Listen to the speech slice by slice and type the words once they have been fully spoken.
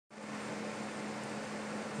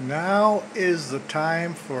Now is the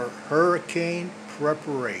time for hurricane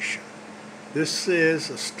preparation. This is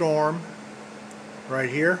a storm right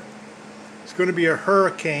here. It's going to be a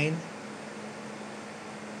hurricane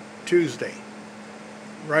Tuesday.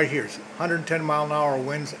 Right here, it's 110-mile-an-hour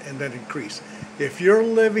winds and then increase. If you're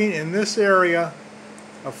living in this area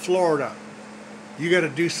of Florida, you got to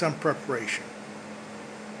do some preparation.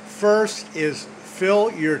 First is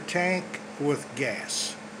fill your tank with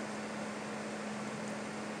gas.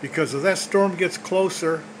 Because as that storm gets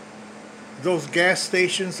closer, those gas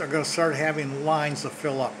stations are going to start having lines to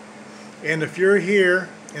fill up. And if you're here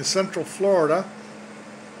in Central Florida,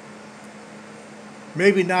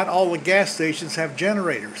 maybe not all the gas stations have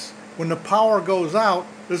generators. When the power goes out,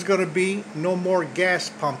 there's going to be no more gas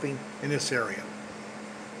pumping in this area.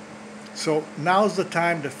 So now's the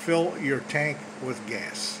time to fill your tank with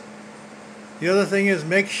gas. The other thing is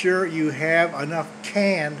make sure you have enough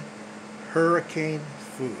canned hurricane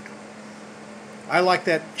food. I like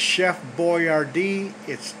that Chef Boyardee.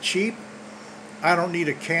 It's cheap. I don't need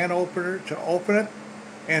a can opener to open it,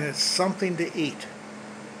 and it's something to eat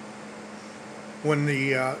when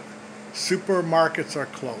the supermarkets are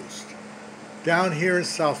closed. Down here in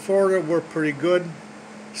South Florida, we're pretty good.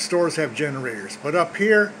 Stores have generators, but up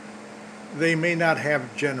here, they may not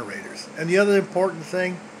have generators. And the other important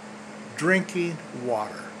thing, drinking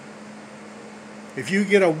water. If you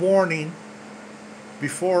get a warning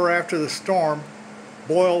before or after the storm,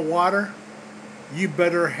 boil water, you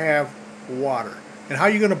better have water. And how are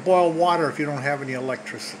you going to boil water if you don't have any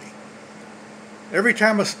electricity? Every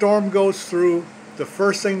time a storm goes through, the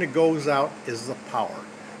first thing that goes out is the power.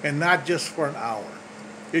 And not just for an hour.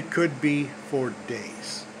 It could be for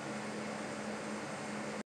days.